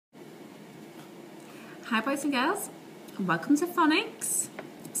Hi boys and girls, and welcome to phonics.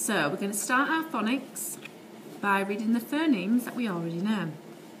 So we're going to start our phonics by reading the phonemes that we already know.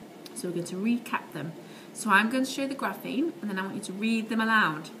 So we're going to recap them. So I'm going to show you the grapheme and then I want you to read them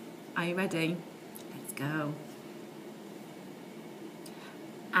aloud. Are you ready? Let's go.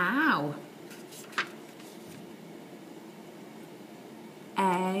 Ow.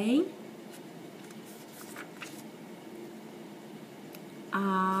 A.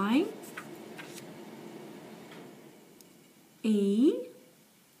 I. E.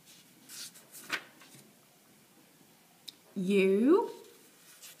 U.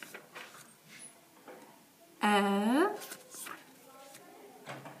 O.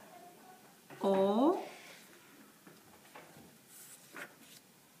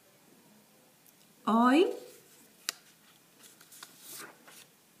 I.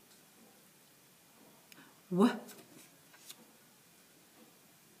 W.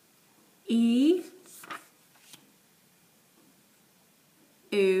 E.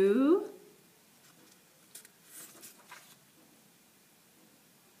 U.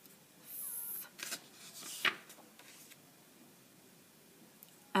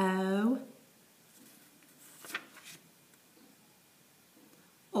 O.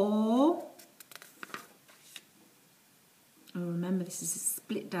 O. Oh, remember this is a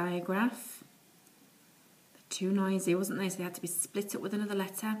split digraph. They're too noisy, wasn't they? So they had to be split up with another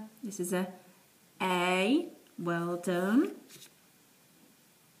letter. This is a A. Well done.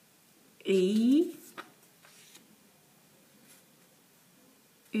 E.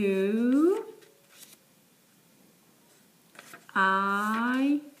 U.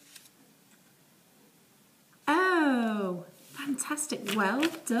 I. O. Fantastic. Well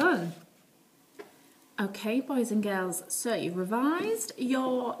done. Okay, boys and girls, so you've revised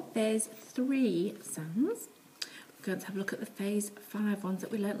there's 3 sounds. We're going to have a look at the phase 5 ones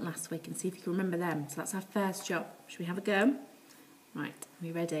that we learnt last week and see if you can remember them. So that's our first job. Should we have a go? Right, are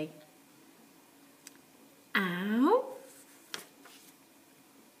we ready? Ow.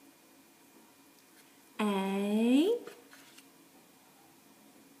 A.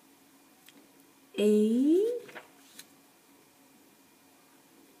 E.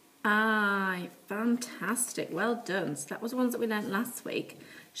 I. Fantastic, well done. So that was the ones that we learnt last week.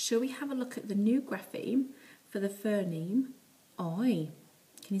 Shall we have a look at the new grapheme for the phoneme I?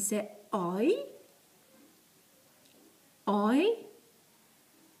 Can you say I? I?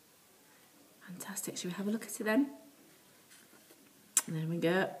 Fantastic, shall we have a look at it then? And there we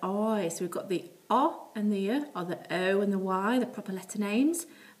go, I. So we've got the O and the Y, or the O and the Y, the proper letter names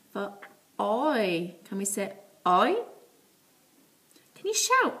for I. Can we say I? Can you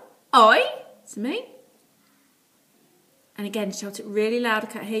shout I to me? And again, shout it really loud. I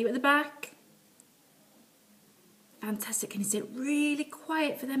can't hear you at the back. Fantastic. Can you say it really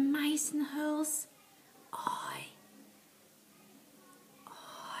quiet for the mice and the holes? I.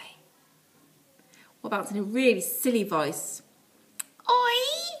 I. What about in a really silly voice?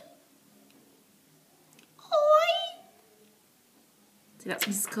 I. I. See, that's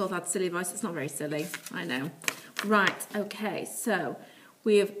Mrs. Coulthard's silly voice. It's not very silly. I know. Right. Okay. So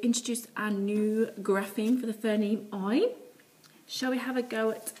we have introduced our new grapheme for the phoneme I. Shall we have a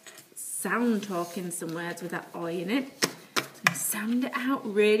go at sound talking some words with that I in it? So I'm going to sound it out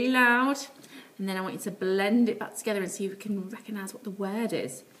really loud, and then I want you to blend it back together and see if you can recognise what the word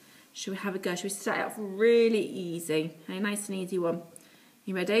is. Shall we have a go? Shall we start it off really easy? A nice and easy one.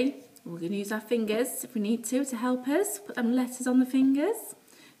 You ready? We're going to use our fingers if we need to help us. Put them letters on the fingers.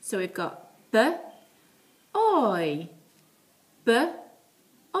 So we've got B, I, B,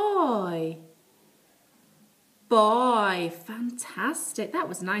 I. Boy, fantastic. That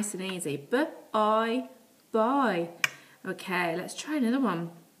was nice and easy. B-I, boy. Okay, let's try another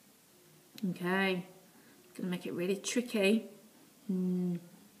one. Okay, gonna make it really tricky.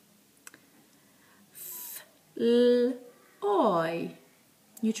 F-l-I.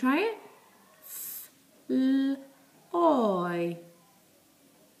 You try it? F-l-I.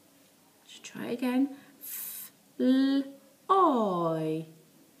 Should try it again. F-l-I.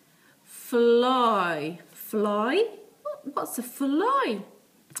 Fly. Fly? What's a fly?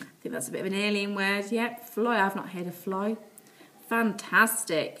 I think that's a bit of an alien word. Yep, fly. I've not heard of fly.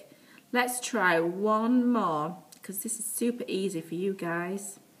 Fantastic. Let's try one more because this is super easy for you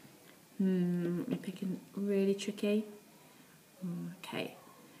guys. Let me pick it really tricky. Okay.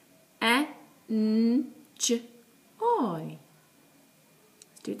 E-n-j-I.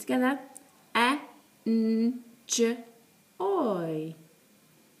 Let's do it together. E-n-j-I.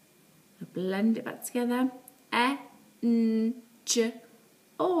 Blend it back together. E-n-j-I.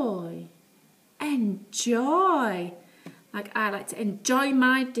 Enjoy. Like I like to enjoy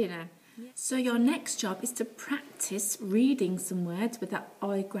my dinner. So your next job is to practice reading some words with that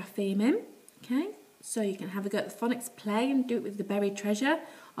I grapheme in. Okay, so you can have a go at the phonics play and do it with the buried treasure,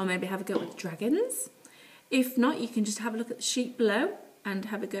 or maybe have a go with dragons. If not, you can just have a look at the sheet below and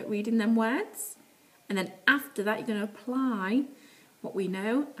have a go at reading them words. And then after that, you're going to apply what we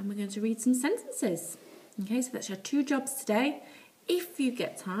know, and we're going to read some sentences. Okay, so that's your 2 jobs today. If you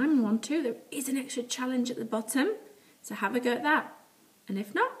get time and want to, there is an extra challenge at the bottom, so have a go at that. And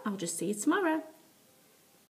if not, I'll just see you tomorrow.